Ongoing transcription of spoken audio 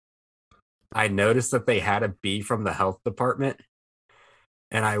I noticed that they had a bee from the health department,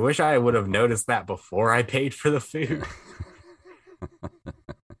 and I wish I would have noticed that before I paid for the food.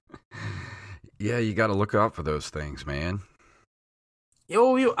 Yeah, you got to look out for those things, man.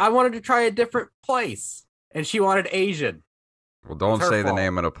 I wanted to try a different place, and she wanted Asian. Well, It's don't her say the fault.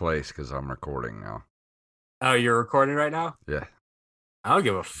 name of the place because I'm recording now. Oh, you're recording right now? Yeah. I don't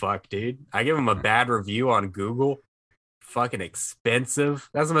give a fuck, dude. I give them a bad review on Google. Fucking expensive.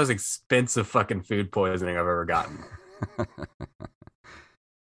 That's the most expensive fucking food poisoning I've ever gotten.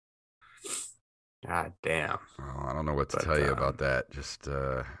 God damn. Well, I don't know what to But tell you about that. Just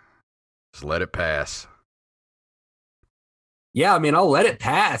let it pass. yeah, I mean, I'll let it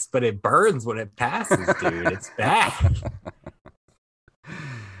pass, but it burns when it passes, dude. It's bad.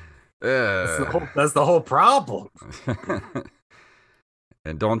 Uh, That's the whole problem.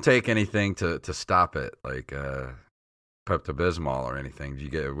 and don't take anything to stop it, like Pepto Bismol or anything.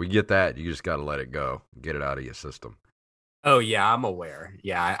 We get that. You just got to let it go, get it out of your system. Oh yeah, I'm aware.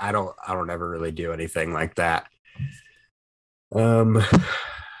 Yeah, I don't ever really do anything like that. Um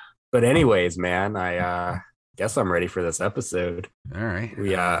but anyways, man, I guess I'm ready for this episode. All right.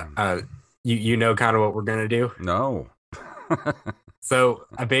 We you know kind of what we're gonna do. No. So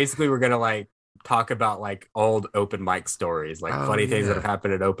basically we're gonna like talk about like old open mic stories, like Oh funny things that have yeah.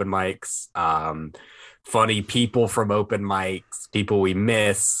 happened at open mics, funny people from open mics, people we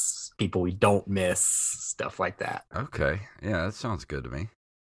miss, people we don't miss, stuff like that. Okay. Yeah, that sounds good to me.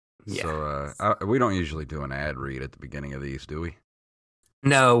 Yeah. So we don't usually do an ad read at the beginning of these, do we?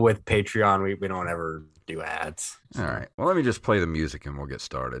 No, with Patreon, we don't ever do ads. All So right. Well, let me just play the music and we'll get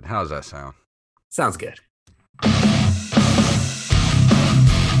started. How's that sound? sounds good.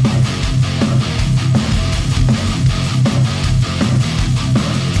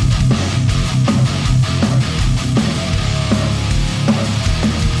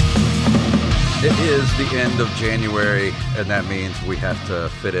 It is the end of January, and that means we have to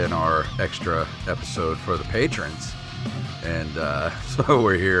fit in our extra episode for the patrons. And so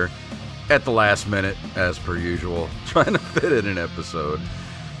we're here at the last minute, as per usual, trying to fit in an episode.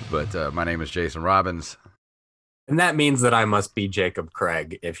 But my name is Jason Robbins. And that means that I must be Jacob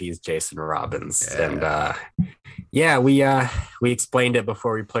Craig if he's Jason Robbins. Yeah. And yeah, we explained it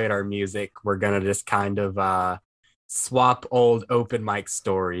before we played our music. We're gonna just kind of swap old open mic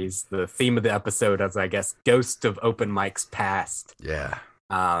stories. The theme of the episode is, I guess, ghosts of open mics past. Yeah.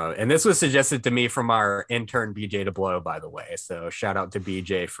 And this was suggested to me from our intern BJ DeBlow, by the way. So shout out to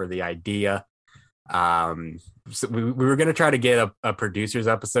BJ for the idea. So we were going to try to get a producers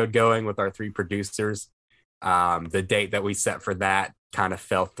episode going with our three producers. The date that we set for that kind of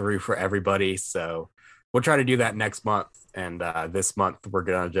fell through for everybody. So we'll try to do that next month. And this month, we're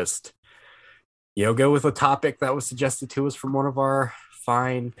going to just, go with a topic that was suggested to us from one of our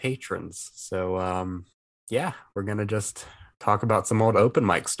fine patrons. So, yeah, we're going to just talk about some old open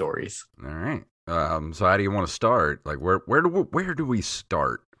mic stories. All right. So how do you want to start? Like, where do we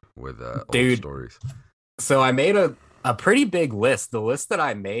start with old stories? So I made a pretty big list. The list that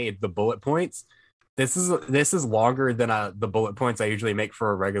I made, the bullet points, this is longer than the bullet points I usually make for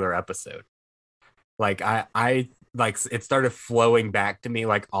a regular episode. Like I like it started flowing back to me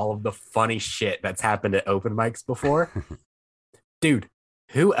like all of the funny shit that's happened at open mics before. Dude,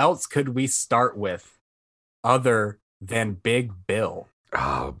 who else could we start with other than Big Bill?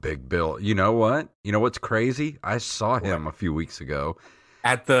 Oh, Big Bill. You know what? You know what's crazy? I saw him a few weeks ago.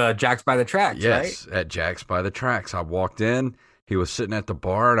 At the Jack's by the Tracks, yes, right? At Jack's by the Tracks. I walked in. He was sitting at the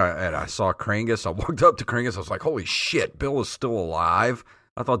bar, and I saw Kringus. I walked up to Kringus. I was like, holy shit, Bill is still alive.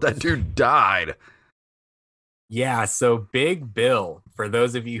 I thought that dude died. Yeah, so Big Bill, for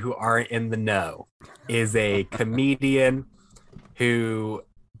those of you who aren't in the know, is a comedian who,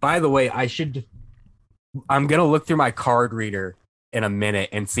 by the way, I'm going to look through my card reader in a minute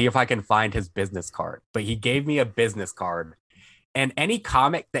and see if I can find his business card. But he gave me a business card. And any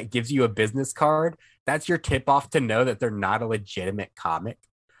comic that gives you a business card, that's your tip off to know that they're not a legitimate comic.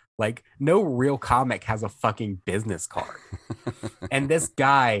 Like, no real comic has a fucking business card. And this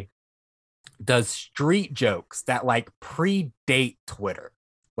guy does street jokes that like predate Twitter.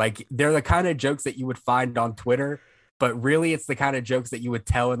 Like, they're the kind of jokes that you would find on Twitter, but really it's the kind of jokes that you would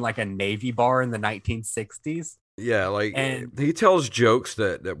tell in like a Navy bar in the 1960s. Yeah, like, And he tells jokes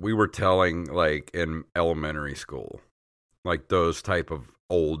that we were telling like in elementary school. Like those type of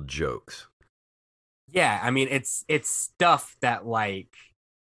old jokes. yeah, I mean, it's stuff that like,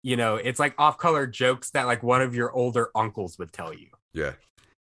 it's like off-color jokes that like one of your older uncles would tell you. Yeah.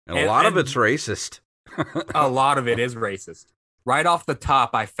 And a lot of it's racist. A lot of it is racist. Right off the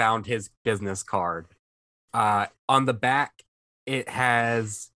top, I found his business card. On the back, it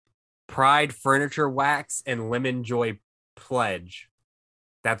has Pride Furniture Wax and Lemon Joy Pledge.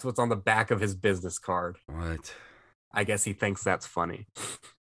 That's what's on the back of his business card. What? I guess he thinks that's funny.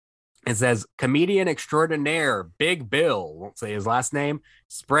 It says, comedian extraordinaire, Big Bill, won't say his last name,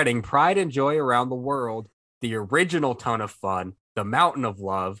 spreading pride and joy around the world, the original ton of fun, the mountain of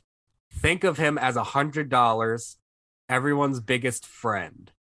love. Think of him as $100, everyone's biggest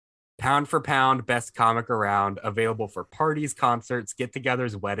friend. Pound for pound, best comic around, available for parties, concerts,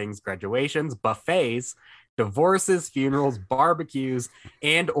 get-togethers, weddings, graduations, buffets, divorces, funerals, barbecues,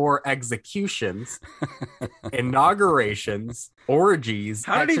 and or executions, inaugurations, orgies,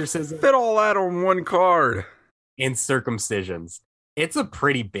 How did he exorcisms, fit all that on one card? and circumcisions. It's a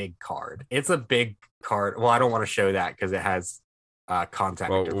pretty big card. It's a big card. Well, I don't want to show that because it has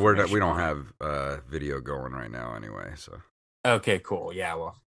contact. Well, we information don't on it. have video going right now anyway, so. Okay, cool. Yeah,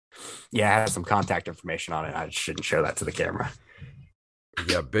 well, yeah, it has some contact information on it. I shouldn't show that to the camera.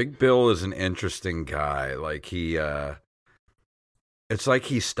 Yeah, Big Bill is an interesting guy. Like it's like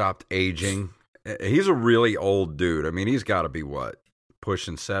he stopped aging. He's a really old dude. I mean, he's got to be what,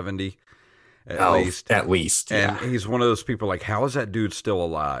 pushing 70 at least. At least, and yeah. he's one of those people like, how is that dude still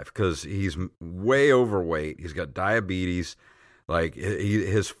alive? Because he's way overweight. He's got diabetes. Like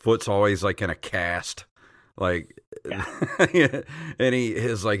his foot's always like in a cast. Like, Yeah. and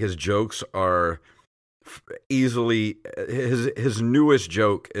his jokes are easily his newest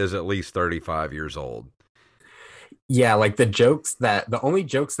joke is at least 35 years old. Yeah, like the only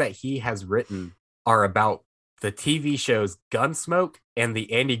jokes that he has written are about the TV shows Gunsmoke and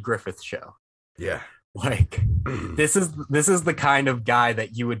the Andy Griffith Show. Yeah. Like this is the kind of guy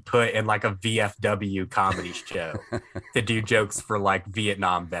that you would put in like a VFW comedy show to do jokes for like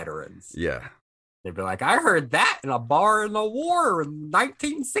Vietnam veterans. Yeah. They'd be like, I heard that in a bar in the war in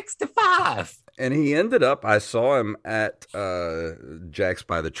 1965. And he ended up, I saw him at Jack's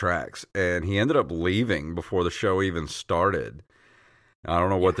by the Tracks, and he ended up leaving before the show even started. I don't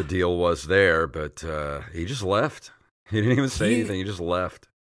know what the deal was there, but he just left. He didn't even say anything. He just left.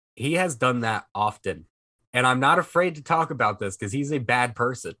 He has done that often. And I'm not afraid to talk about this because he's a bad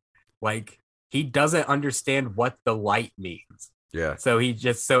person. Like, he doesn't understand what the light means. Yeah. So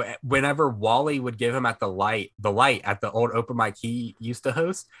whenever Wally would give him at the light at the old open mic he used to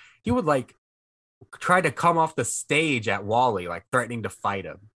host, he would like try to come off the stage at Wally, like threatening to fight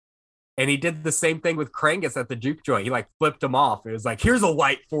him. And he did the same thing with Krangus at the juke joint. He like flipped him off. It was like, here's a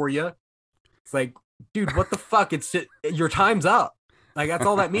light for you. It's like, dude, what the fuck? It's just, your time's up. Like, that's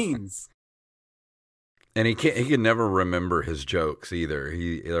all that means. And he can never remember his jokes either.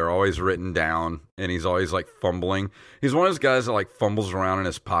 They're always written down, and he's always like fumbling. He's one of those guys that like fumbles around in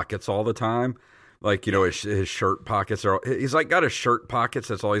his pockets all the time. Like, you know, his shirt pockets he's like got his shirt pockets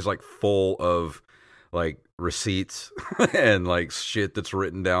that's always like full of like receipts and like shit that's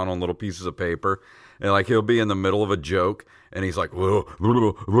written down on little pieces of paper. And like he'll be in the middle of a joke and he's like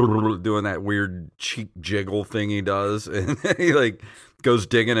doing that weird cheek jiggle thing he does, and he like goes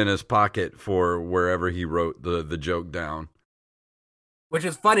digging in his pocket for wherever he wrote the joke down. Which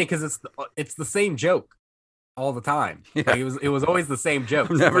is funny because it's the same joke all the time. Yeah. Like, it was always the same joke.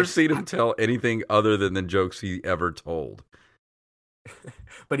 I've never seen him tell anything other than the jokes he ever told.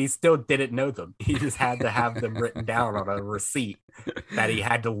 But he still didn't know them. He just had to have them written down on a receipt that he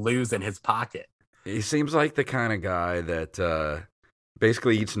had to lose in his pocket. He seems like the kind of guy that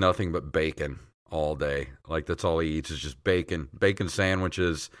basically eats nothing but bacon all day. Like that's all he eats is just bacon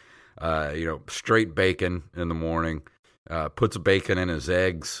sandwiches, straight bacon in the morning, puts bacon in his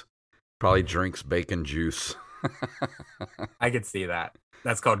eggs, probably drinks bacon juice. I could see that.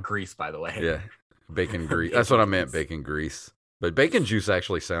 That's called grease, by the way. Yeah, bacon grease. That's what I meant, bacon grease. But bacon juice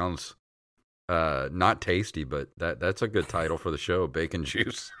actually sounds not tasty, but that's a good title for the show, bacon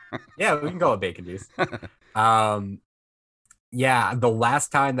juice. Yeah, we can call it bacon juice. Yeah, the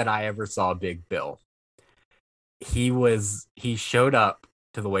last time that I ever saw Big Bill, he showed up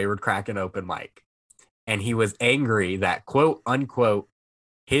to the Wayward Kraken open mic, and he was angry that, quote unquote,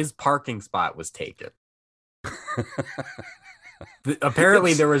 his parking spot was taken.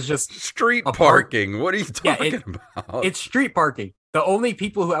 Apparently there was just street parking. What are you talking about? It's street parking. The only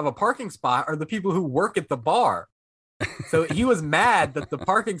people who have a parking spot are the people who work at the bar. So he was mad that the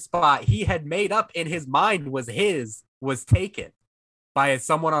parking spot he had made up in his mind was taken by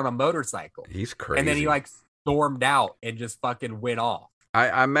someone on a motorcycle. He's crazy. And then he like stormed out and just fucking went off.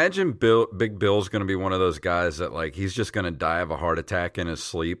 I imagine Big Bill's going to be one of those guys that like he's just going to die of a heart attack in his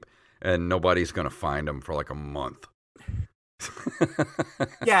sleep and nobody's going to find him for like a month.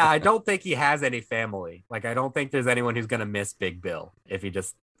 Yeah, I don't think he has any family. Like, I don't think there's anyone who's going to miss Big Bill if he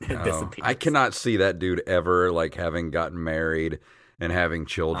just disappears. I cannot see that dude ever like having gotten married and having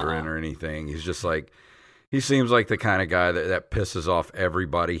children or anything. He's just like, he seems like the kind of guy that pisses off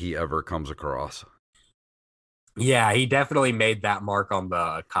everybody he ever comes across. Yeah, he definitely made that mark on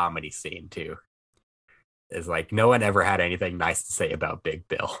the comedy scene too. Is like no one ever had anything nice to say about Big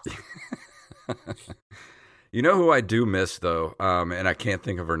Bill. You know who I do miss though, and I can't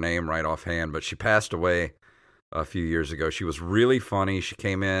think of her name right offhand, but she passed away a few years ago. She was really funny. She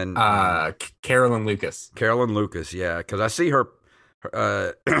came in. Carolyn Lucas. Carolyn Lucas, yeah, because I see her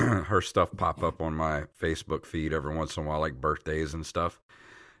her stuff pop up on my Facebook feed every once in a while, like birthdays and stuff.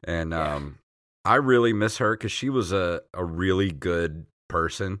 And I really miss her because she was a really good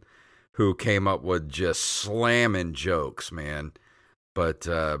person who came up with just slamming jokes, man. But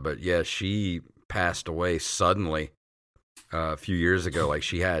yeah, she passed away suddenly a few years ago. Like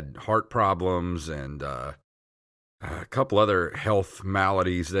she had heart problems and a couple other health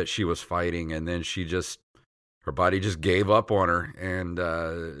maladies that she was fighting, and then her body just gave up on her, and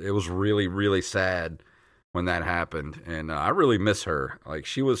it was really, really sad when that happened. And I really miss her. Like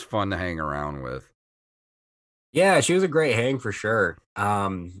she was fun to hang around with. Yeah, she was a great hang for sure.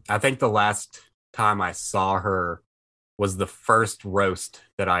 I think the last time I saw her was the first roast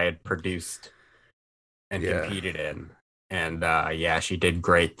that I had produced and competed in. And yeah, she did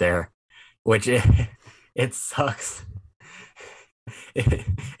great there, which it sucks.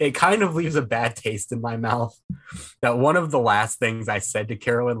 It kind of leaves a bad taste in my mouth that one of the last things I said to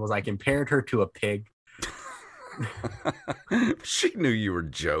Carolyn was I compared her to a pig. She knew you were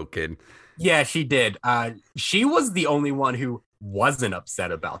joking. Yeah, she did. She was the only one who wasn't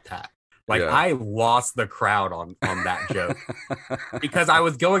upset about that. Like I lost the crowd on that joke because I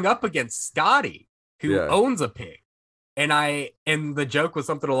was going up against Scotty, who owns a pig. And the joke was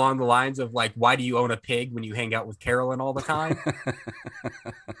something along the lines of like, why do you own a pig when you hang out with Carolyn all the time?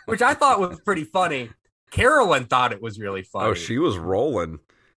 Which I thought was pretty funny. Carolyn thought it was really funny. Oh, she was rolling.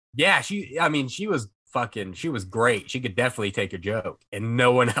 Yeah, she was great. She could definitely take a joke and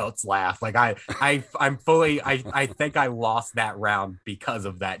no one else laughed. Like I think I lost that round because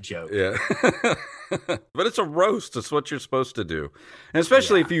of that joke. Yeah. But it's a roast. It's what you're supposed to do. And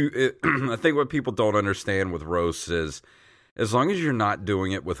especially I think what people don't understand with roasts is as long as you're not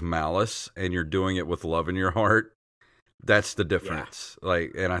doing it with malice and you're doing it with love in your heart, that's the difference. Yeah.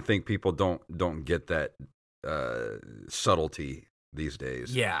 Like, and I think people don't get that subtlety these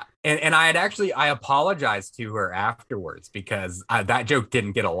days. Yeah. And I apologized to her afterwards because that joke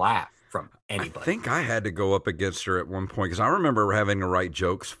didn't get a laugh from anybody. I think I had to go up against her at one point because I remember having to write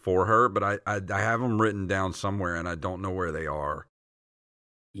jokes for her, but I have them written down somewhere and I don't know where they are.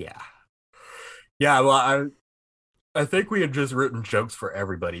 Yeah. Yeah. Well, I think we had just written jokes for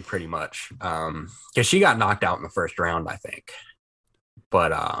everybody pretty much. Because she got knocked out in the first round, I think.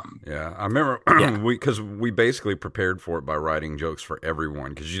 But yeah, I remember because we basically prepared for it by writing jokes for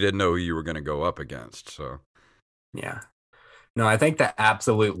everyone because you didn't know who you were going to go up against. So yeah, no, I think the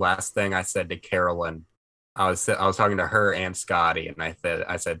absolute last thing I said to Carolyn, I was talking to her and Scotty, and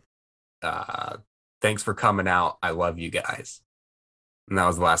I said, thanks for coming out. I love you guys, and that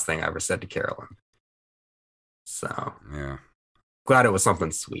was the last thing I ever said to Carolyn. So yeah, glad it was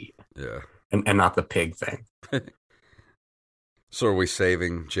something sweet. Yeah, and not the pig thing. So are we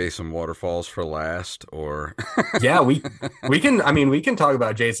saving Jason Waterfalls for last, or? Yeah, we can. I mean, we can talk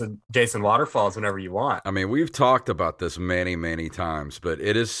about Jason Waterfalls whenever you want. I mean, we've talked about this many, many times, but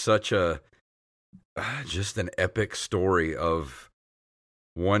it is such just an epic story of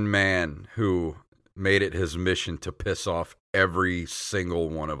one man who made it his mission to piss off every single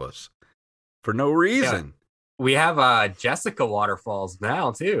one of us for no reason. Yeah. We have Jessica Waterfalls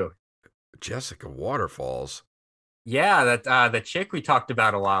now too. Jessica Waterfalls. Yeah, that the chick we talked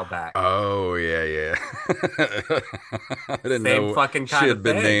about a while back. Oh yeah. I didn't know fucking kind she of had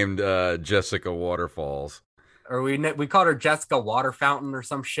been thing. named Jessica Waterfalls. Or we called her Jessica Water Fountain or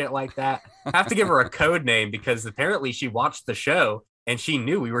some shit like that. I have to give her a code name because apparently she watched the show and she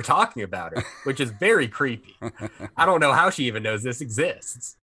knew we were talking about her, which is very creepy. I don't know how she even knows this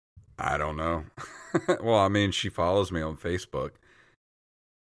exists. I don't know. Well, I mean, she follows me on Facebook.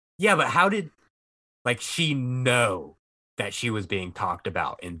 Yeah, but how did she know that she was being talked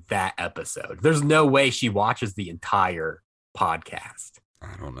about in that episode? There's no way she watches the entire podcast.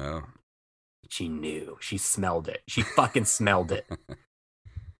 I don't know. She knew. She smelled it. She fucking smelled it.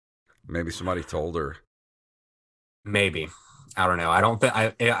 Maybe somebody told her. Maybe. I don't know. I don't think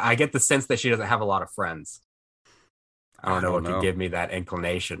I get the sense that she doesn't have a lot of friends. I don't know what could give me that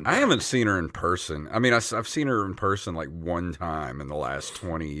inclination. I haven't seen her in person. I mean, I've seen her in person like one time in the last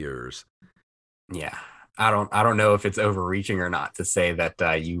 20 years. Yeah. I don't know if it's overreaching or not to say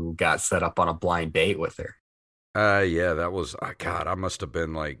that you got set up on a blind date with her. Yeah, that was God. I must have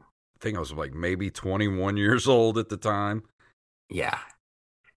been like, I think I was like maybe 21 years old at the time. Yeah.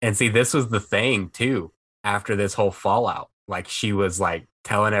 And see, this was the thing too. After this whole fallout, like she was like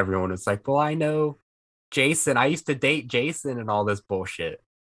telling everyone, it's like, well, I know Jason. I used to date Jason and all this bullshit.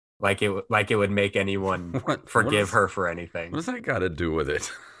 Like it would make anyone forgive her for What anything. does that got to do with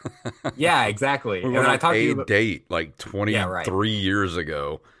it? Yeah, exactly. We And went then I on talked to you a about, date like yeah, right. 23 years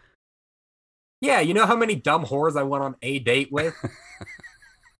ago. Yeah, you know how many dumb whores I went on a date with?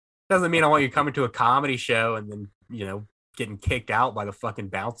 Doesn't mean I want you coming to a comedy show and then, getting kicked out by the fucking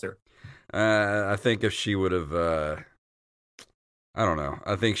bouncer. I think if she would have, I don't know.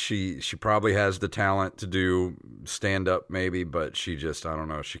 I think she probably has the talent to do stand up, maybe, but she just, I don't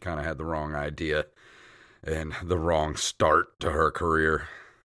know. She kind of had the wrong idea and the wrong start to her career.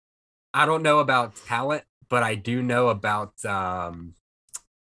 I don't know about talent, but I do know about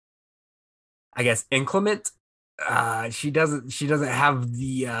I guess inclement. She doesn't have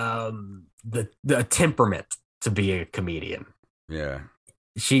the temperament to be a comedian. Yeah.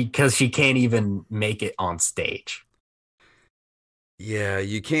 Because she can't even make it on stage. Yeah,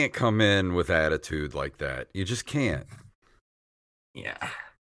 you can't come in with attitude like that. You just can't. Yeah.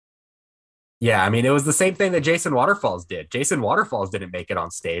 Yeah, I mean, it was the same thing that Jason Waterfalls did. Jason Waterfalls didn't make it on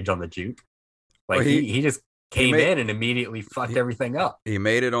stage on the juke. Like Well, he just he came made in and immediately fucked everything up. he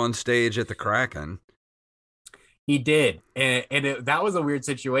made it on stage at the Kraken. He did, and that was a weird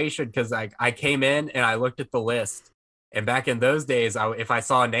situation because I came in and I looked at the list, and back in those days, if I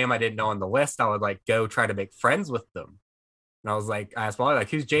saw a name I didn't know on the list, I would like go try to make friends with them. And I asked Molly, like,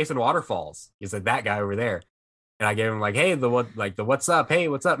 who's Jason Waterfalls? He said that guy over there, and I gave him like, hey, the what's up? Hey,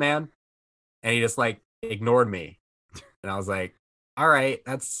 what's up, man? And he just like ignored me, and I was like, all right,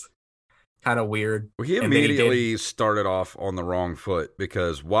 that's kind of weird. Well, he And then immediately started off on the wrong foot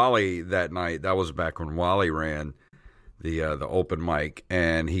because Wally that night, that was back when Wally ran the open mic,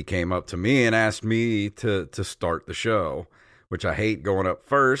 and he came up to me and asked me to start the show, which I hate going up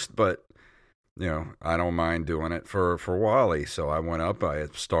first, but I don't mind doing it for Wally. So I went up, I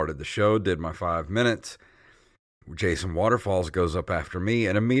started the show, did my 5 minutes. Jason Waterfalls goes up after me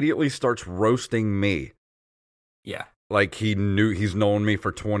and immediately starts roasting me. Yeah. Like he's known me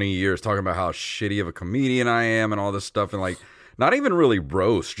for 20 years, talking about how shitty of a comedian I am and all this stuff. And like, not even really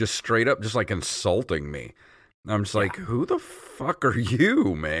roast, just straight up, just like insulting me. And I'm just like, who the fuck are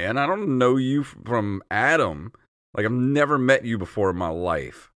you, man? I don't know you from Adam. Like, I've never met you before in my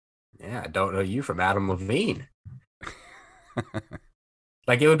life. Yeah, I don't know you from Adam Levine.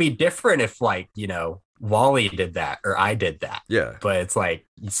 Like, it would be different if, like, Wally did that or I did that. Yeah. But it's like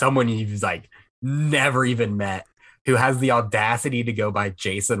someone you've like never even met who has the audacity to go by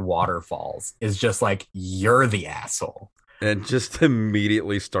Jason Waterfalls is just like, you're the asshole. And just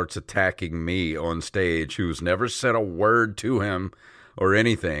immediately starts attacking me on stage, who's never said a word to him or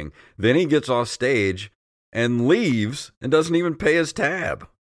anything. Then he gets off stage and leaves and doesn't even pay his tab.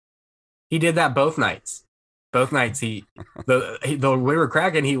 He did that both nights. Both nights we were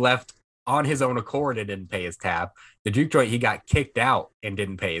cracking, he left on his own accord and didn't pay his tab. The juke joint, he got kicked out and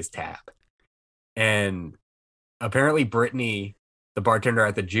didn't pay his tab. And apparently Brittany, the bartender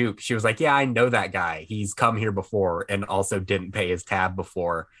at the juke, she was like, yeah, I know that guy. He's come here before and also didn't pay his tab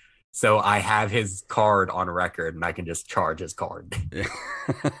before. So I have his card on record and I can just charge his card.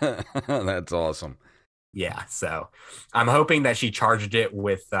 That's awesome. Yeah. So I'm hoping that she charged it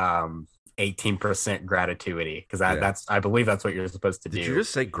with 18% gratuity because I believe that's what you're supposed to do. Did you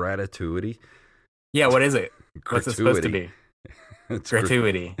just say gratuity? Yeah. What is it? What's it supposed to be? It's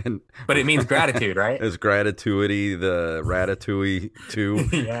gratuity. But it means gratitude, right? Is gratuity the Ratatouille 2?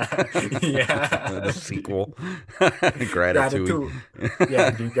 Yeah. The sequel. Gratitude.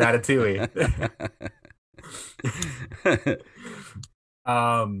 Yeah, do gratitude.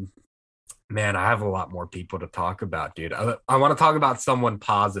 Man, I have a lot more people to talk about, dude. I want to talk about someone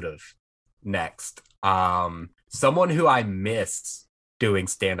positive next. Someone who I miss doing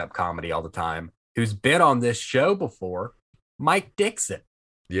stand-up comedy all the time, who's been on this show before, Mike Dixon.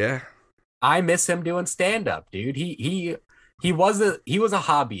 Yeah. I miss him doing stand-up, dude. He was a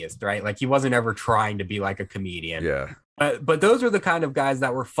hobbyist, right? Like he wasn't ever trying to be like a comedian. Yeah. But those were the kind of guys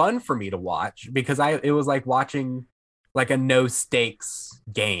that were fun for me to watch because it was like watching like a no stakes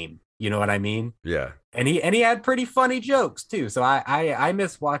game. You know what I mean? Yeah. And he had pretty funny jokes too. So I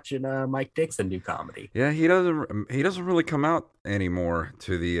miss watching Mike Dixon do comedy. Yeah, he doesn't really come out anymore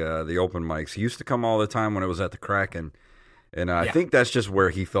to the open mics. He used to come all the time when it was at the Kraken. And I think that's just where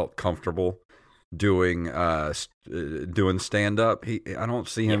he felt comfortable doing stand up. I don't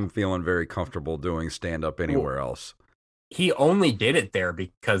see him feeling very comfortable doing stand up anywhere else. he only did it there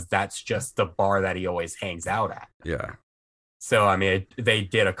because that's just the bar that he always hangs out at. Yeah. So I mean, they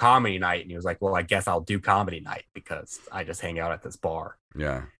did a comedy night, and he was like, "Well, I guess I'll do comedy night because I just hang out at this bar."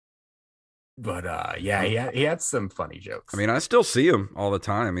 Yeah. But yeah, he had some funny jokes. I mean, I still see him all the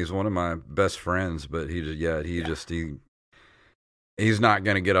time. He's one of my best friends, but he's not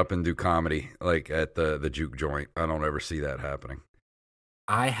going to get up and do comedy like at the juke joint. I don't ever see that happening.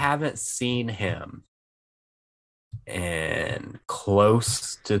 I haven't seen him in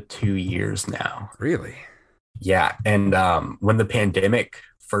close to 2 years now. Really? Yeah, and when the pandemic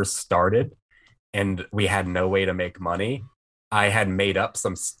first started and we had no way to make money, I had made up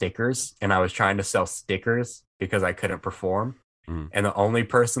some stickers and I was trying to sell stickers because I couldn't perform. And the only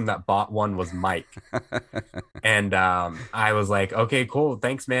person that bought one was Mike. And I was like, okay, cool.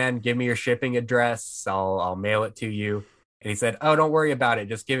 Thanks, man. Give me your shipping address. I'll mail it to you. And he said, oh, don't worry about it.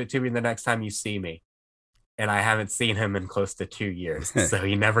 Just give it to me the next time you see me. And I haven't seen him in close to 2 years. So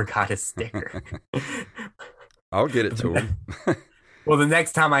he never got his sticker. I'll get it to him. Well, the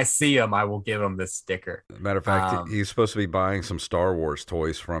next time I see him, I will give him this sticker. Matter of fact, he's supposed to be buying some Star Wars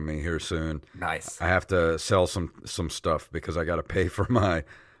toys from me here soon. Nice. I have to sell some stuff because I got to pay for my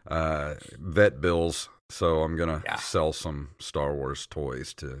vet bills. So I'm going to sell some Star Wars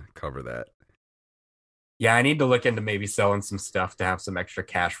toys to cover that. Yeah, I need to look into maybe selling some stuff to have some extra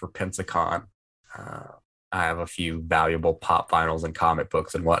cash for Pensacon. I have a few valuable pop vinyls and comic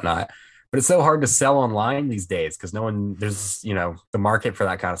books and whatnot. But it's so hard to sell online these days because the market for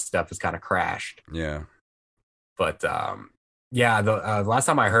that kind of stuff has kind of crashed. Yeah. But the last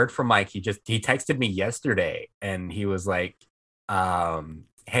time I heard from Mike, he texted me yesterday and he was like,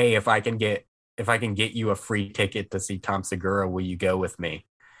 hey, if I can get you a free ticket to see Tom Segura, will you go with me?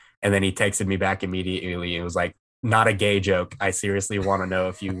 And then he texted me back immediately and was like, not a gay joke. I seriously want to know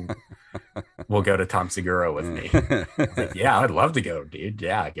if you will go to Tom Segura with me. Like, yeah, I'd love to go, dude.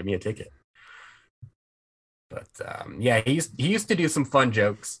 Yeah, give me a ticket. But he used to do some fun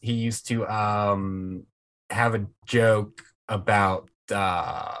jokes. He used to have a joke about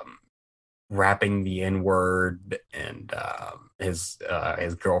rapping the N-word and his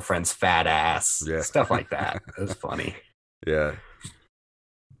girlfriend's fat ass, stuff like that. It was funny. Yeah.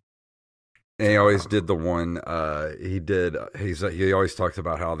 And he always did the one. He always talked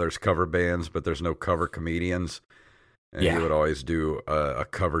about how there's cover bands, but there's no cover comedians, and he would always do a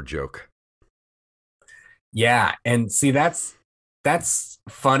cover joke. Yeah, and see that's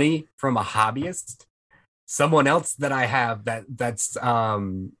funny from a hobbyist. Someone else that I have that's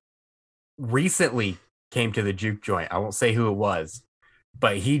recently came to the juke joint. I won't say who it was,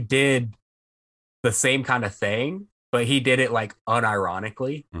 but he did the same kind of thing, but he did it like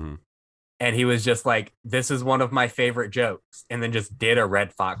unironically. Mm-hmm. And he was just like, this is one of my favorite jokes. And then just did a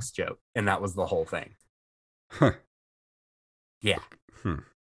Red Fox joke. And that was the whole thing. Huh. Yeah.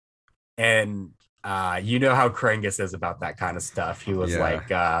 And you know how Krengus is about that kind of stuff. He was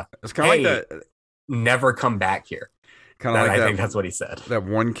like, it's kind of like that. Never come back here. Kind of like I think that's what he said. That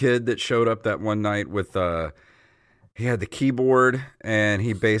one kid that showed up that one night with, he had the keyboard and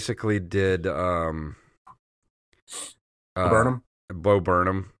he basically did Burnham? Bo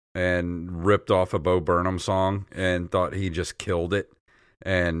Burnham. And ripped off a Bo Burnham song and thought he just killed it.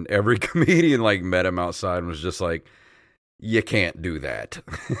 And every comedian like met him outside and was just like, you can't do that.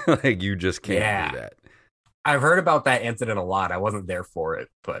 Like, you just can't do that. I've heard about that incident a lot. I wasn't there for it,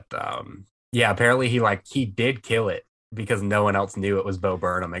 but apparently he did kill it because no one else knew it was Bo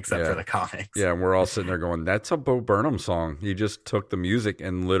Burnham except for the comics. Yeah, and we're all sitting there going, that's a Bo Burnham song. He just took the music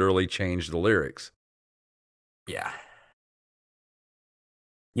and literally changed the lyrics. Yeah.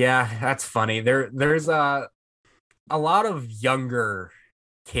 Yeah, that's funny. There's a lot of younger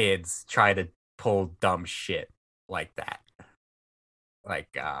kids try to pull dumb shit like that. Like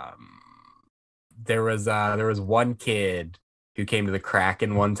there was one kid who came to the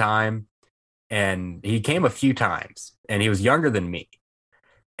Kraken one time, and he came a few times, and he was younger than me.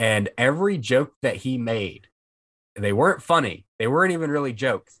 And every joke that he made, they weren't funny. They weren't even really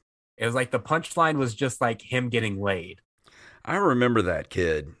jokes. It was like the punchline was just like him getting laid. I remember that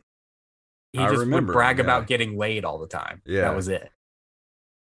kid. He just would brag about getting laid all the time. Yeah. That was it.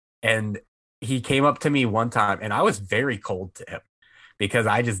 And he came up to me one time, and I was very cold to him because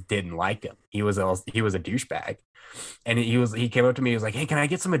I just didn't like him. He was a douchebag. And he came up to me, he was like, hey, can I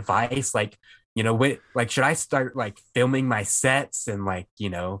get some advice? Like, should I start like filming my sets and like,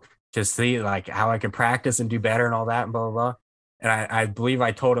 just see like how I can practice and do better and all that and blah, blah, blah. And I believe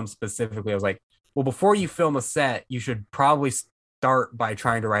I told him specifically, I was like, well, before you film a set, you should probably start by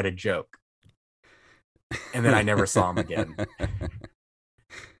trying to write a joke. And then I never saw him again.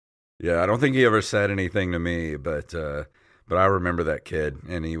 Yeah, I don't think he ever said anything to me, but But I remember that kid,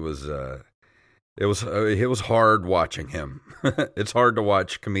 and he was. It was hard watching him. It's hard to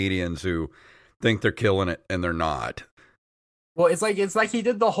watch comedians who think they're killing it and they're not. Well, it's like he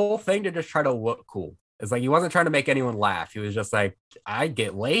did the whole thing to just try to look cool. It's like he wasn't trying to make anyone laugh. He was just like, I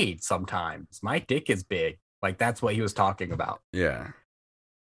get laid sometimes. My dick is big. Like that's what he was talking about. Yeah.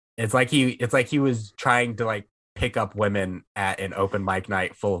 It's like he was trying to like pick up women at an open mic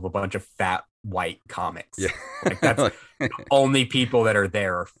night full of a bunch of fat white comics. Yeah. Like that's the only people that are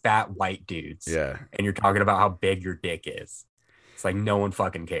there are fat white dudes. Yeah. And you're talking about how big your dick is. It's like no one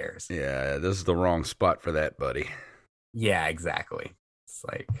fucking cares. Yeah, this is the wrong spot for that, buddy. Yeah, exactly. It's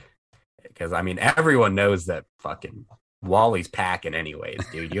like, because I mean, everyone knows that fucking Wally's packing anyways,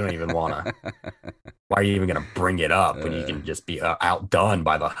 dude. You don't even want to. Why are you even going to bring it up when you can just be outdone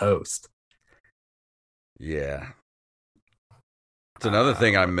by the host? Yeah. It's another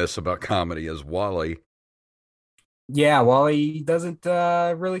thing I miss about comedy is Wally. Yeah, Wally doesn't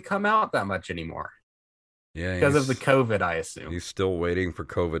really come out that much anymore. Yeah, because of the COVID, I assume. He's still waiting for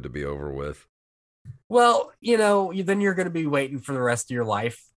COVID to be over with. Well, you know, then you're going to be waiting for the rest of your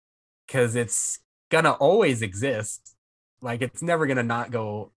life because it's going to always exist. Like, it's never going to not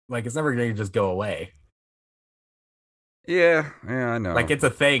go, like, it's never going to just go away. Yeah, I know. Like, it's a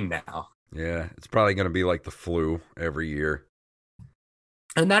thing now. Yeah, it's probably going to be like the flu every year.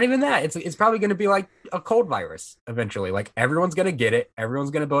 And not even that. It's probably going to be like a cold virus eventually. Like, everyone's going to get it.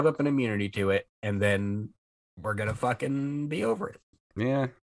 Everyone's going to build up an immunity to it. And then we're going to fucking be over it. Yeah.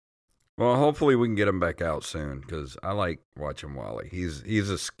 Well, hopefully we can get him back out soon because I like watching Wally. He's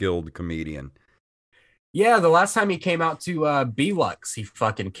a skilled comedian. Yeah, the last time he came out to B-Lux, he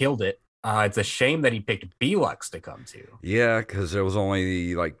fucking killed it. It's a shame that he picked B-Lux to come to. Yeah, because there was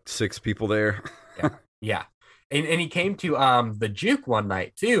only like 6 people there. Yeah. And he came to the Juke one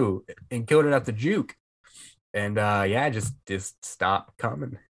night too and killed it at the Juke. And just stopped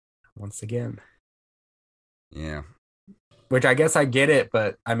coming once again. Yeah. Which I guess I get it,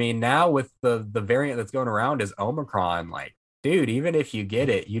 but I mean now with the variant that's going around is Omicron, like, dude, even if you get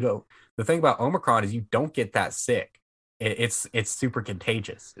it, you don't. The thing about Omicron is you don't get that sick. It's super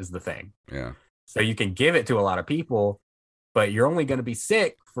contagious is the thing. Yeah. So you can give it to a lot of people, but you're only going to be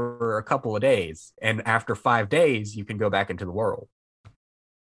sick for a couple of days. And after 5 days, you can go back into the world.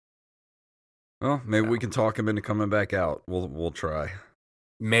 Well, maybe we can talk him into coming back out. We'll try.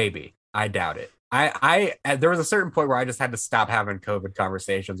 Maybe. I doubt it. I there was a certain point where I just had to stop having COVID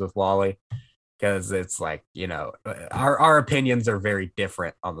conversations with Wally because it's like, you know, our opinions are very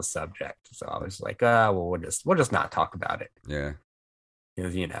different on the subject. So I was like, well, we'll just not talk about it. Yeah.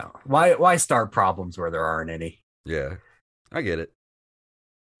 Because, you know, why start problems where there aren't any? Yeah, I get it.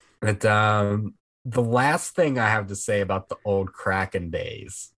 But the last thing I have to say about the old Kraken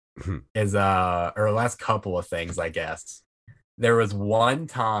days is or last couple of things, I guess. There was one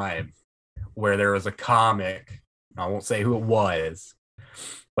time where there was a comic, I won't say who it was,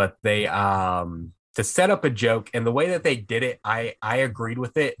 but they to set up a joke, and the way that they did it, I agreed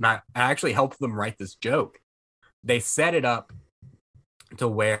with it, and I actually helped them write this joke. They set it up to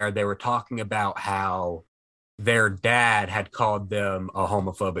where they were talking about how their dad had called them a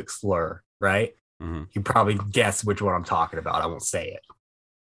homophobic slur, right? Mm-hmm. You probably guess which one I'm talking about. I won't say it.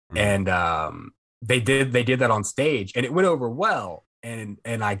 Mm-hmm. And they did that on stage, and it went over well. And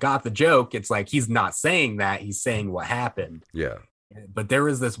I got the joke. It's like he's not saying that, he's saying what happened. Yeah. But there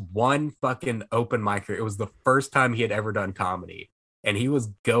was this one fucking open micer. It was the first time he had ever done comedy, and he was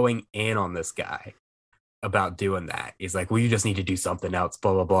going in on this guy about doing that. He's like, well, you just need to do something else,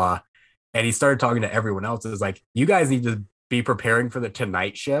 blah blah blah. And he started talking to everyone else. It was like, you guys need to be preparing for the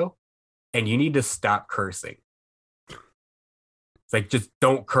Tonight Show, and you need to stop cursing. It's like, just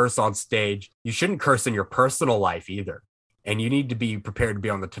don't curse on stage. You shouldn't curse in your personal life either. And you need to be prepared to be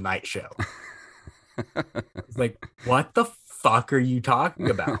on the Tonight Show. It's like, what the fuck are you talking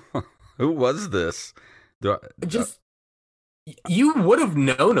about? Who was this? You would have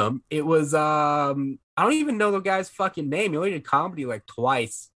known him. It was I don't even know the guy's fucking name. He only did comedy like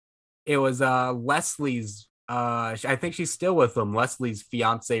twice. It was Leslie's I think she's still with him, Leslie's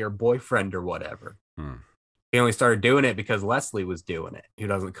fiance or boyfriend or whatever. He only started doing it because Leslie was doing it, who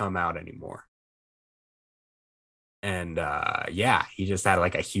doesn't come out anymore. And he just had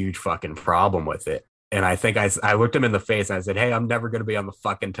like a huge fucking problem with it. And I think I looked him in the face and I said, hey, I'm never going to be on the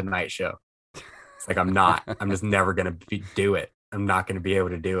fucking Tonight Show. It's like, I'm not. I'm just never going to do it. I'm not going to be able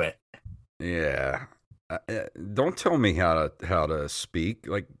to do it. Yeah. Don't tell me how to speak.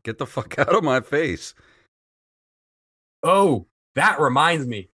 Like, get the fuck out of my face. Oh, that reminds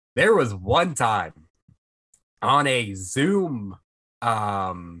me. There was one time on a Zoom,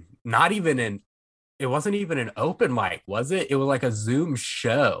 not even it wasn't even an open mic, was it? It was like a Zoom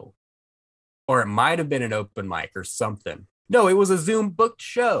show, or it might have been an open mic or something. No, it was a Zoom booked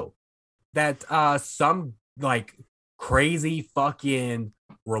show that some like crazy fucking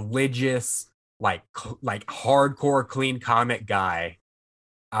religious like hardcore clean comic guy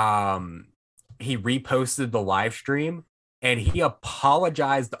he reposted the live stream and he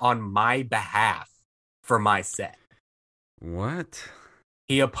apologized on my behalf for my set. What?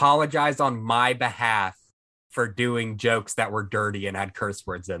 He apologized on my behalf for doing jokes that were dirty and had curse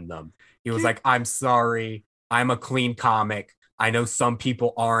words in them. He was like, I'm sorry. I'm a clean comic. I know some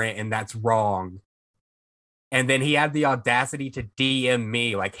people aren't, and that's wrong. And then he had the audacity to DM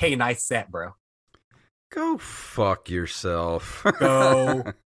me like, hey, nice set, bro. Go fuck yourself. Go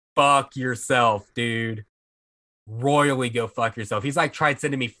fuck yourself, dude. Royally go fuck yourself. He's like tried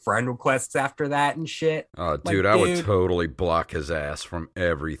sending me friend requests after that and shit. Oh, dude, I would totally block his ass from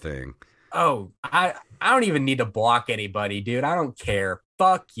everything. Oh, I don't even need to block anybody, dude. I don't care.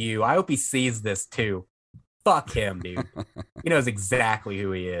 Fuck you. I hope he sees this too. Fuck him, dude. He knows exactly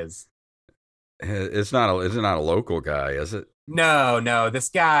who he is. It's not a local guy, is it? No. This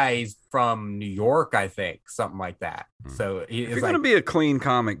guy's from New York, I think, something like that. So if you're gonna be a clean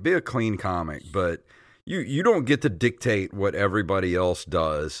comic, be a clean comic. But you don't get to dictate what everybody else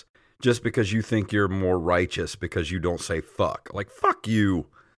does just because you think you're more righteous because you don't say fuck. Like, fuck you.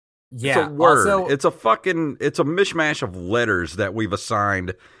 Yeah. It's a word. Also, it's a mishmash of letters that we've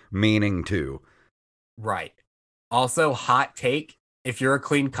assigned meaning to. Right. Also, hot take. If you're a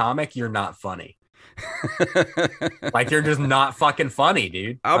clean comic, you're not funny. Like, you're just not fucking funny,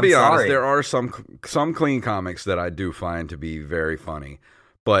 dude. I'll be honest. There are some clean comics that I do find to be very funny,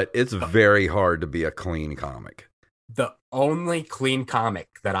 but it's very hard to be a clean comic. The only clean comic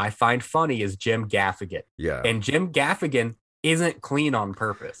that I find funny is Jim Gaffigan. Yeah. And Jim Gaffigan isn't clean on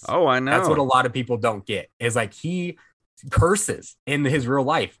purpose. Oh, I know. That's what a lot of people don't get. Is like he curses in his real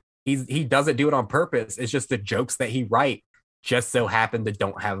life. He doesn't do it on purpose. It's just the jokes that he writes just so happen to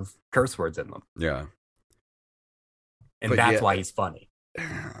don't have curse words in them. Yeah. And that's why he's funny.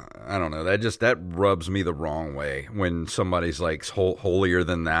 I don't know. That rubs me the wrong way when somebody's like holier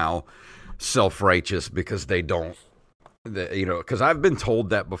than thou, self-righteous because they don't, because I've been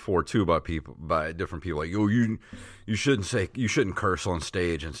told that before too by different people. Like, oh, you shouldn't curse on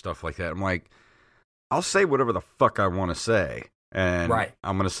stage and stuff like that. I'm like, I'll say whatever the fuck I want to say, and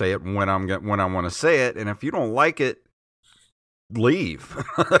I'm going to say it when I want to say it. And if you don't like it, leave.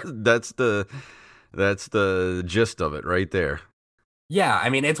 That's the gist of it right there. Yeah, I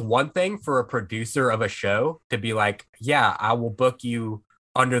mean, it's one thing for a producer of a show to be like, yeah, I will book you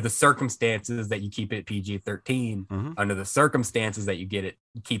under the circumstances that you keep it PG-13, under the circumstances that you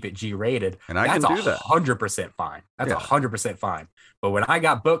keep it G-rated. And I can do that. 100% fine. That's 100% fine. But when I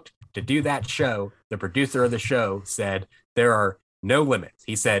got booked to do that show, the producer of the show said there are no limits.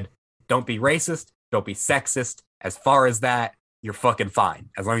 He said, don't be racist, don't be sexist. As far as that, you're fucking fine.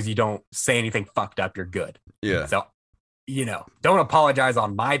 As long as you don't say anything fucked up, you're good. Yeah. So, don't apologize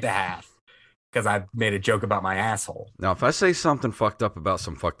on my behalf because I made a joke about my asshole. Now, if I say something fucked up about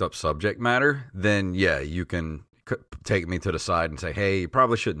some fucked up subject matter, then yeah, you can take me to the side and say, hey, you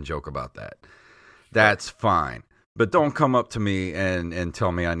probably shouldn't joke about that. That's fine. But don't come up to me and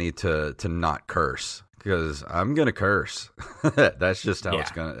tell me I need to not curse, because I'm going to curse. That's just how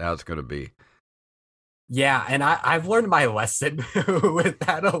it's going to be. Yeah, and I've learned my lesson with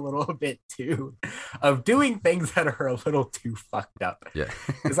that a little bit too, of doing things that are a little too fucked up. Yeah,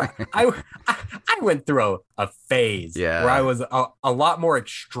 because I went through a phase where I was a lot more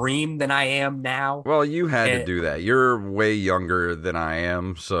extreme than I am now. Well, you had to do that. You're way younger than I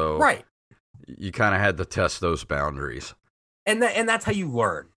am, so you kind of had to test those boundaries. And that's how you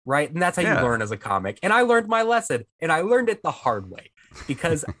learn, right? And that's how you learn as a comic. And I learned my lesson, and I learned it the hard way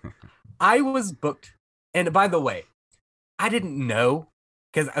because I was booked. And by the way, I didn't know,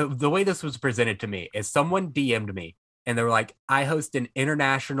 because the way this was presented to me is someone DM'd me and they were like, I host an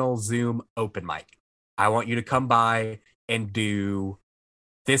international Zoom open mic. I want you to come by and do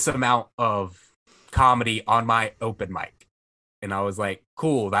this amount of comedy on my open mic. And I was like,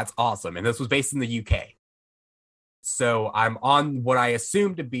 cool, that's awesome. And this was based in the UK. So I'm on what I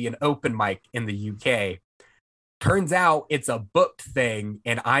assumed to be an open mic in the UK. Turns out it's a booked thing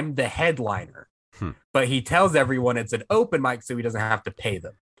and I'm the headliner. But he tells everyone it's an open mic so he doesn't have to pay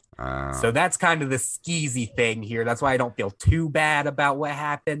them. So that's kind of the skeezy thing here. That's why I don't feel too bad about what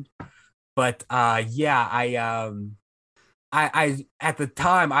happened. But I at the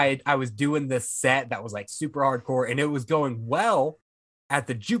time I was doing this set that was like super hardcore and it was going well at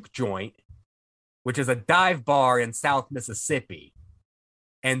the Juke Joint, which is a dive bar in South Mississippi.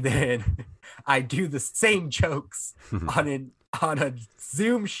 and then I do the same jokes on a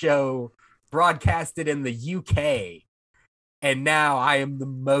Zoom show broadcasted in the UK, and now I am the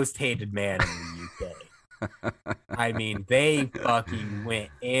most hated man in the UK. I mean, they fucking went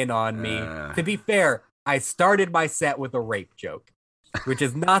in on me. To be fair, I started my set with a rape joke, which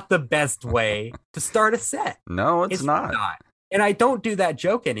is not the best way to start a set. No, it's not. And I don't do that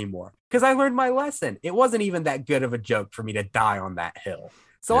joke anymore because I learned my lesson. It wasn't even that good of a joke for me to die on that hill.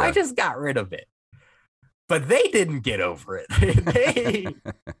 So I just got rid of it. But they didn't get over it.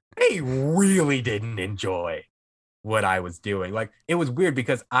 They really didn't enjoy what I was doing. Like, it was weird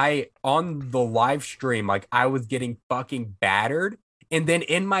because on the live stream, like, I was getting fucking battered. And then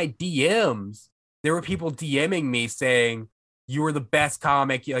in my DMs, there were people DMing me saying, you were the best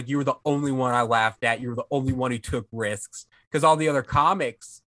comic. Like, you were the only one I laughed at. You were the only one who took risks. Because all the other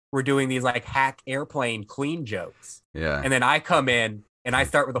comics were doing these like hack airplane clean jokes. Yeah. And then I come in and I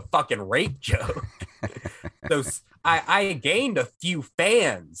start with a fucking rape joke. So I gained a few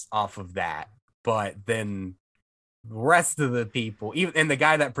fans off of that. But then the rest of the people, even and the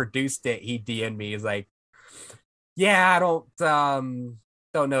guy that produced it, he DM'd me. He's like, yeah, I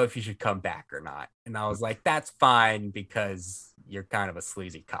don't know if you should come back or not. And I was like, that's fine because you're kind of a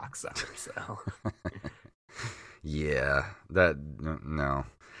sleazy cocksucker. So yeah, no.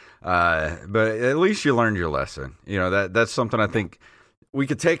 But at least you learned your lesson. You know, that's something I think we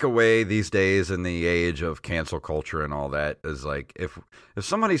could take away these days in the age of cancel culture and all that is like, if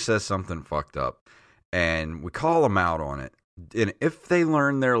somebody says something fucked up and we call them out on it, and if they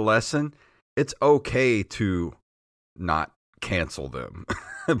learn their lesson, it's okay not cancel them.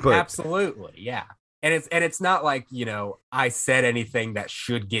 But absolutely, yeah. And it's not like, I said anything that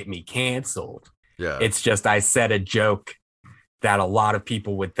should get me canceled. Yeah. It's just I said a joke that a lot of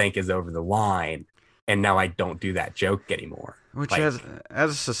people would think is over the line, and now I don't do that joke anymore. Which, as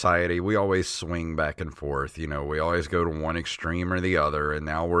a society, we always swing back and forth. We always go to one extreme or the other, and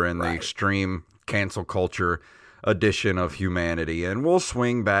now we're in the extreme cancel culture edition of humanity, and we'll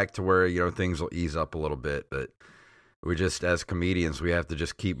swing back to where things will ease up a little bit, but we just, as comedians, we have to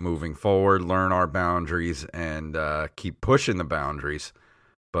just keep moving forward, learn our boundaries, and keep pushing the boundaries,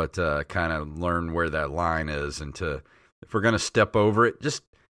 but kind of learn where that line is, and if we're going to step over it, just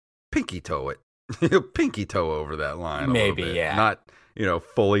pinky toe it. Pinky toe over that line a maybe, little bit. Yeah. Not,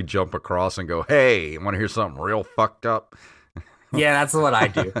 fully jump across and go, hey, want to hear something real fucked up? Yeah, that's what I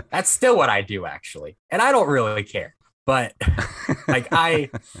do. That's still what I do, actually. And I don't really care. But, like,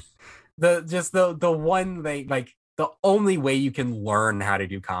 the one thing, like, the only way you can learn how to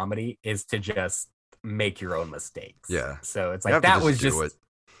do comedy is to just make your own mistakes. Yeah. So it's like, that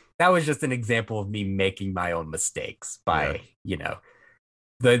was just an example of me making my own mistakes by,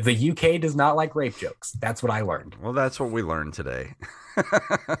 the UK does not like rape jokes. That's what I learned. Well, that's what we learned today.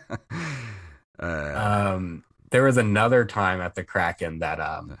 There was another time at the Kraken that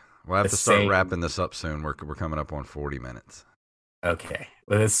we'll have to start wrapping this up soon. We're coming up on 40 minutes. Okay.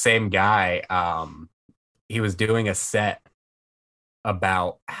 Well, this same guy, he was doing a set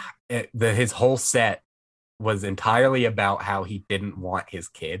about his whole set was entirely about how he didn't want his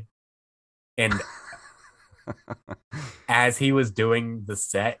kid. And as he was doing the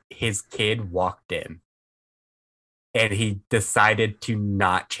set, his kid walked in and he decided to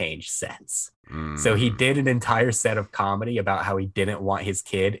not change sets. So he did an entire set of comedy about how he didn't want his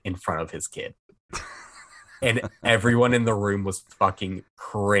kid in front of his kid. And everyone in the room was fucking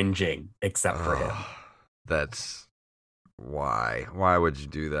cringing except for him. That's why. Why would you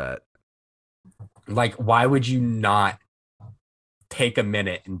do that? Like, why would you not take a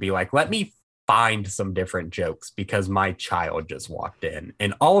minute and be like, let me find some different jokes because my child just walked in.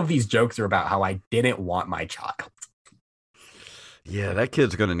 And all of these jokes are about how I didn't want my child. Yeah, that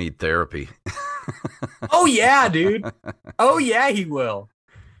kid's going to need therapy. Oh, yeah, dude. Oh, yeah, he will.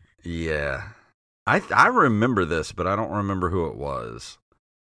 Yeah. I remember this, but I don't remember who it was.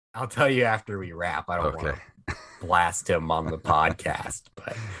 I'll tell you after we wrap. I don't want to blast him on the podcast,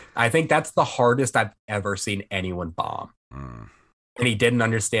 but I think that's the hardest I've ever seen anyone bomb. And he didn't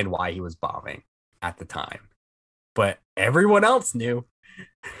understand why he was bombing at the time. But everyone else knew.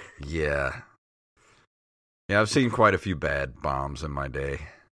 Yeah. Yeah, I've seen quite a few bad bombs in my day.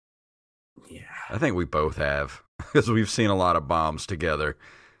 Yeah. I think we both have, because we've seen a lot of bombs together.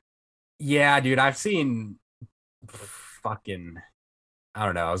 Yeah, dude, I've seen fucking, I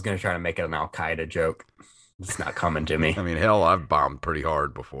don't know, I was going to try to make it an Al-Qaeda joke. It's not coming to me. I mean, hell, I've bombed pretty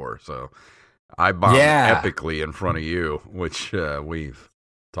hard before, so I bombed epically in front of you, which we've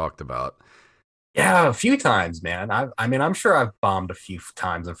talked about. Yeah, a few times, man. I mean, I'm sure I've bombed a few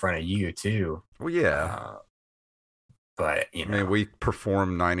times in front of you, too. Well, yeah. But, I mean, we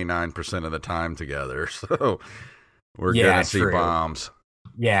perform 99% of the time together, so we're gonna see bombs.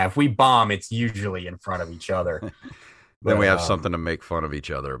 Yeah, if we bomb, it's usually in front of each other. Then we have something to make fun of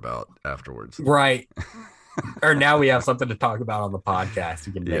each other about afterwards. Right. Or now we have something to talk about on the podcast.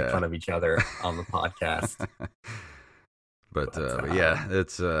 We can make fun of each other on the podcast. But yeah,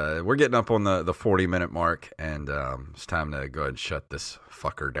 it's we're getting up on the 40-minute mark, and it's time to go ahead and shut this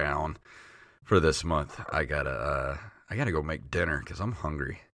fucker down for this month. I gotta go make dinner because I'm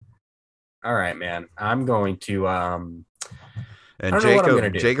hungry. All right, man. I'm going to and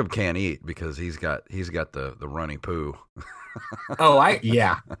Jacob can't eat because he's got the runny poo.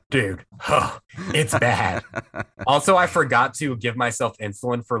 Dude. Oh, it's bad. Also, I forgot to give myself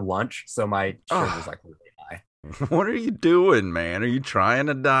insulin for lunch, so my sugar's like really high. What are you doing, man? Are you trying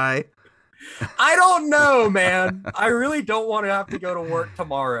to die? I don't know, man. I really don't want to have to go to work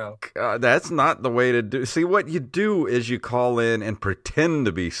tomorrow. God, that's not the way to do. See, what you do is you call in and pretend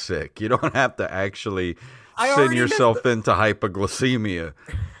to be sick. You don't have to actually send yourself into hypoglycemia.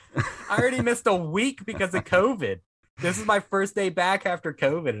 I already missed a week because of COVID. This is my first day back after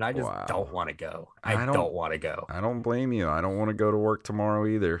COVID, and I just don't want to go. I don't want to go. I don't blame you. I don't want to go to work tomorrow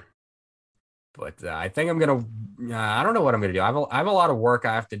either. But I think I'm going to, I don't know what I'm going to do. I have a lot of work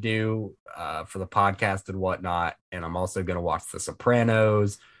I have to do for the podcast and whatnot. And I'm also going to watch The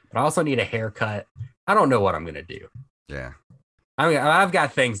Sopranos, but I also need a haircut. I don't know what I'm going to do. Yeah. I've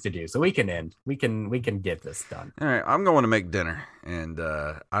got things to do, so we can end. We can get this done. All right. I'm going to make dinner, and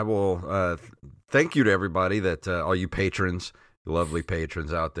I will thank you to everybody that all you patrons, lovely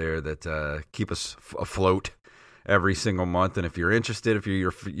patrons out there that keep us afloat every single month. And if you're interested, if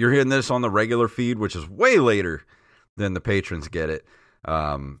you're hearing this on the regular feed, which is way later than the patrons get it,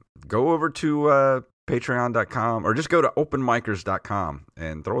 go over to patreon.com or just go to openmicers.com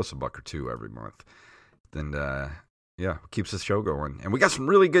and throw us $1 or $2 every month. And keeps the show going. And we got some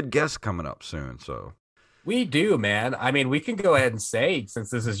really good guests coming up soon. So we do, man. I mean, we can go ahead and say, since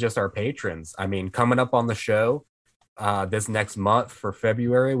this is just our patrons, I mean, coming up on the show this next month for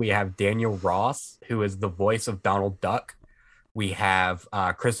February, we have Daniel Ross, who is the voice of Donald Duck. We have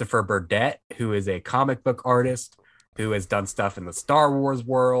Christopher Burdett, who is a comic book artist who has done stuff in the Star Wars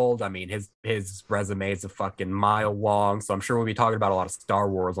world. I mean, his resume is a fucking mile long, so I'm sure we'll be talking about a lot of Star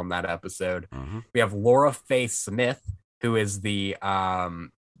Wars on that episode. Mm-hmm. We have Laura Faye Smith, who is the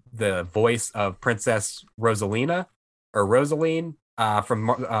voice of Princess Rosalina or Rosaline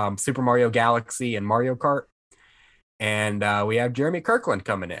from Super Mario Galaxy and Mario Kart. And we have Jeremy Kirkland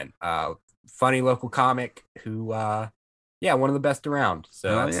coming in, funny local comic who, one of the best around.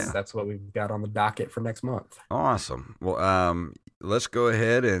 So that's what we've got on the docket for next month. Awesome. Well, let's go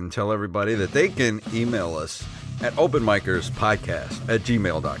ahead and tell everybody that they can email us at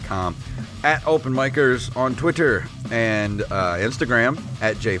openmicerspodcast@gmail.com, at openmicers on Twitter and Instagram,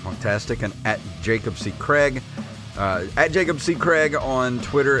 at jfunktastic and at Jacob C. Craig. At Jacob C. Craig on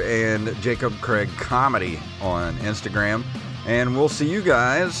Twitter and Jacob Craig Comedy on Instagram. And we'll see you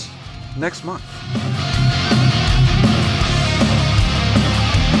guys next month.